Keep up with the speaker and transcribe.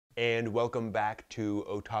and welcome back to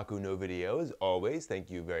Otaku no Video. As always,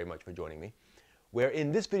 thank you very much for joining me. Where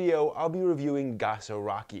in this video, I'll be reviewing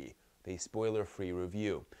Gasaraki, a spoiler-free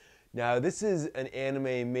review. Now, this is an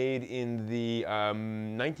anime made in the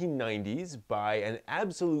 1990s by an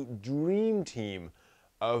absolute dream team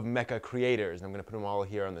of mecha creators. And I'm going to put them all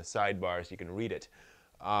here on the sidebar so you can read it.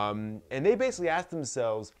 And they basically asked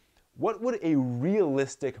themselves, what would a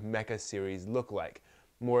realistic mecha series look like?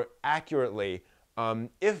 More accurately,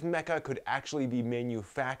 if mecha could actually be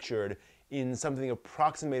manufactured in something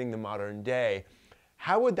approximating the modern day,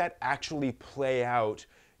 how would that actually play out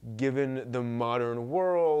given the modern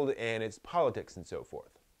world and its politics and so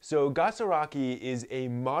forth? So Gasaraki is a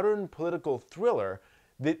modern political thriller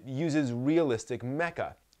that uses realistic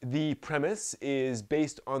mecha. The premise is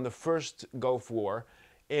based on the first Gulf War,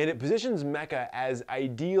 and it positions mecha as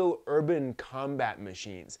ideal urban combat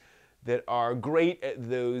machines that are great at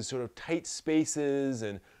those sort of tight spaces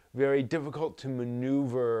and very difficult to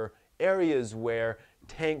maneuver areas where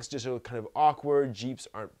tanks just are kind of awkward, jeeps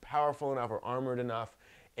aren't powerful enough or armored enough,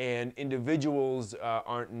 and individuals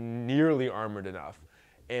aren't nearly armored enough.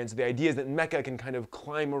 And so the idea is that mecha can kind of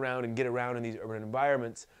climb around and get around in these urban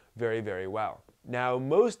environments very, very well. Now,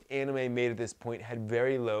 most anime made at this point had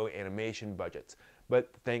very low animation budgets, but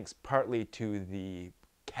thanks partly to the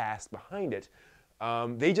cast behind it,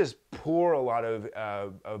 they just pour a lot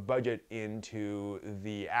of budget into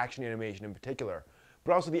the action animation in particular,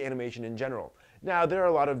 but also the animation in general. Now, there are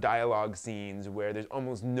a lot of dialogue scenes where there's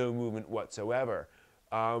almost no movement whatsoever,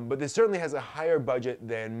 but this certainly has a higher budget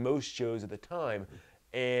than most shows at the time,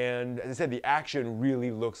 and as I said, the action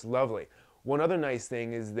really looks lovely. One other nice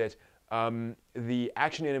thing is that the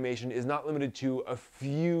action animation is not limited to a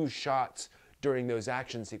few shots during those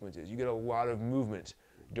action sequences. You get a lot of movement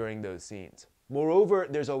during those scenes. Moreover,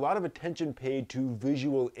 there's a lot of attention paid to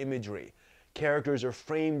visual imagery. Characters are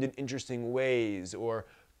framed in interesting ways or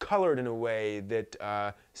colored in a way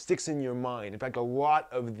that sticks in your mind. In fact, a lot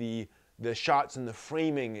of the shots and the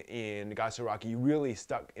framing in Gasaraki really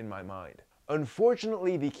stuck in my mind.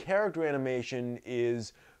 Unfortunately, the character animation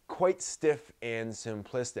is quite stiff and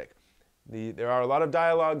simplistic. There are a lot of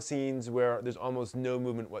dialogue scenes where there's almost no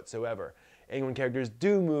movement whatsoever. And when characters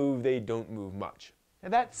do move, they don't move much. Now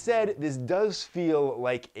that said, this does feel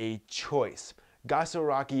like a choice.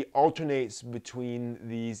 Gasaraki alternates between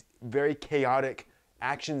these very chaotic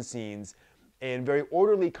action scenes and very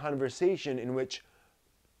orderly conversation in which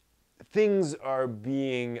things are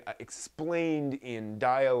being explained in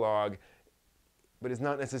dialogue, but it's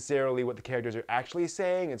not necessarily what the characters are actually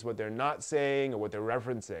saying, it's what they're not saying or what they're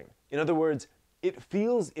referencing. In other words, it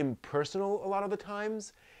feels impersonal a lot of the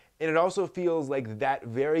times, and it also feels like that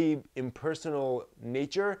very impersonal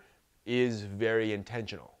nature is very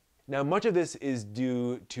intentional. Now, much of this is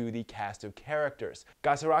due to the cast of characters.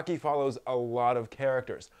 Gasaraki follows a lot of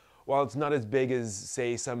characters. While it's not as big as,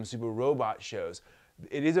 say, some Super Robot shows,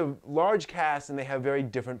 it is a large cast and they have very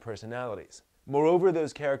different personalities. Moreover,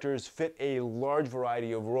 those characters fit a large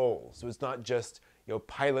variety of roles. So it's not just,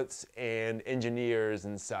 pilots and engineers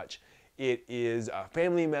and such. It is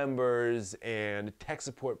family members and tech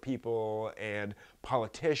support people and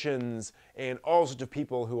politicians and all sorts of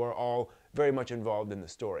people who are all very much involved in the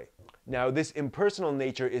story. Now, this impersonal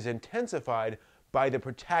nature is intensified by the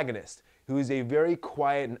protagonist, who is a very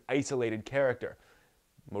quiet and isolated character.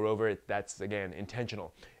 Moreover, that's, again,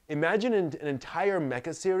 intentional. Imagine an entire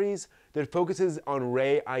mecha series that focuses on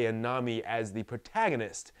Rei Ayanami as the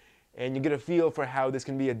protagonist, and you get a feel for how this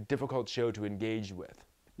can be a difficult show to engage with.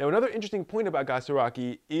 Now, another interesting point about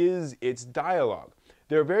Gasaraki is its dialogue.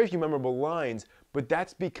 There are very few memorable lines, but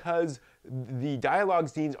that's because the dialogue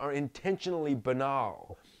scenes are intentionally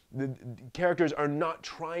banal. The characters are not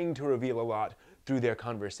trying to reveal a lot through their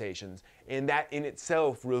conversations, and that in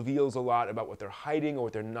itself reveals a lot about what they're hiding or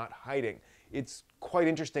what they're not hiding. It's quite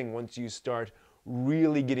interesting once you start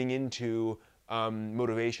really getting into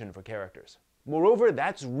motivation for characters. Moreover,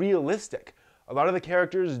 that's realistic. A lot of the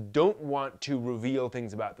characters don't want to reveal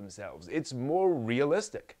things about themselves. It's more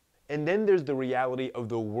realistic. And then there's the reality of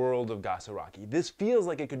the world of Gasaraki. This feels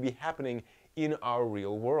like it could be happening in our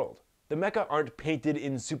real world. The mecha aren't painted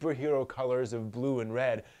in superhero colors of blue and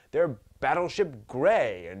red. They're battleship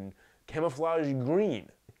gray and camouflage green.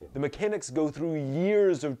 The mechanics go through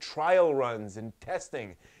years of trial runs and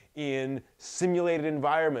testing in simulated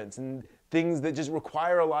environments and things that just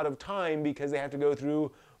require a lot of time because they have to go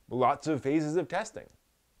through lots of phases of testing.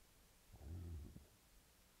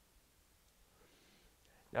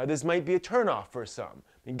 Now, this might be a turnoff for some.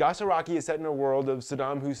 Gasaraki is set in a world of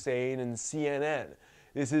Saddam Hussein and CNN.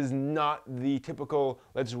 This is not the typical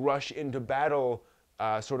let's rush into battle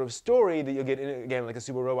sort of story that you'll get in, again, like a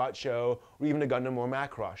Super Robot show or even a Gundam or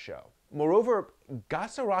Macross show. Moreover,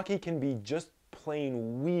 Gasaraki can be just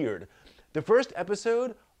plain weird. The first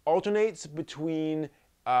episode alternates between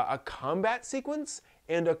a combat sequence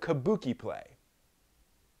and a kabuki play.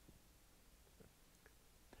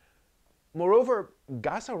 Moreover,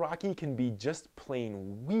 Gasaraki can be just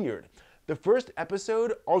plain weird. The first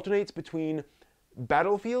episode alternates between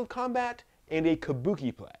battlefield combat and a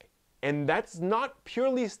kabuki play. And that's not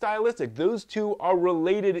purely stylistic. Those two are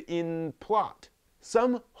related in plot.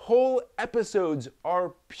 Some whole episodes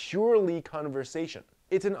are purely conversation.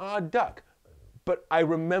 It's an odd duck, but I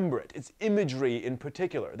remember it. It's imagery in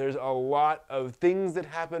particular. There's a lot of things that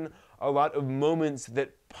happen, a lot of moments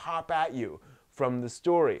that pop at you from the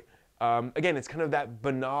story. Again, it's kind of that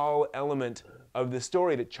banal element of the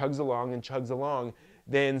story that chugs along,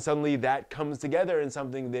 then suddenly that comes together in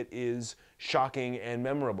something that is shocking and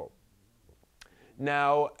memorable.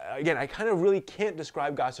 Now, again, I kind of really can't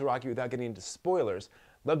describe Gasaraki without getting into spoilers.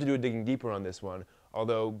 Love to do a digging deeper on this one,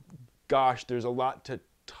 although, gosh, there's a lot to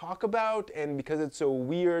talk about, and because it's so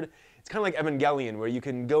weird, it's kind of like Evangelion, where you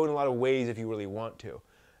can go in a lot of ways if you really want to.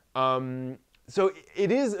 So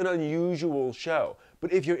it is an unusual show,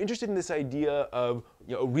 but if you're interested in this idea of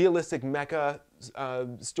a realistic mecha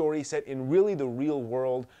story set in really the real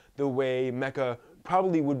world, the way mecha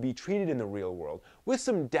probably would be treated in the real world, with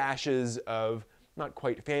some dashes of not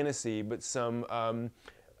quite fantasy, but some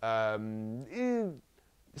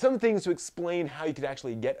things to explain how you could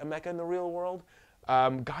actually get a mecha in the real world,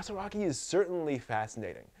 Gasaraki is certainly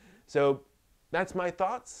fascinating. So that's my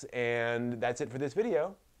thoughts, and that's it for this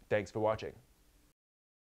video. Thanks for watching.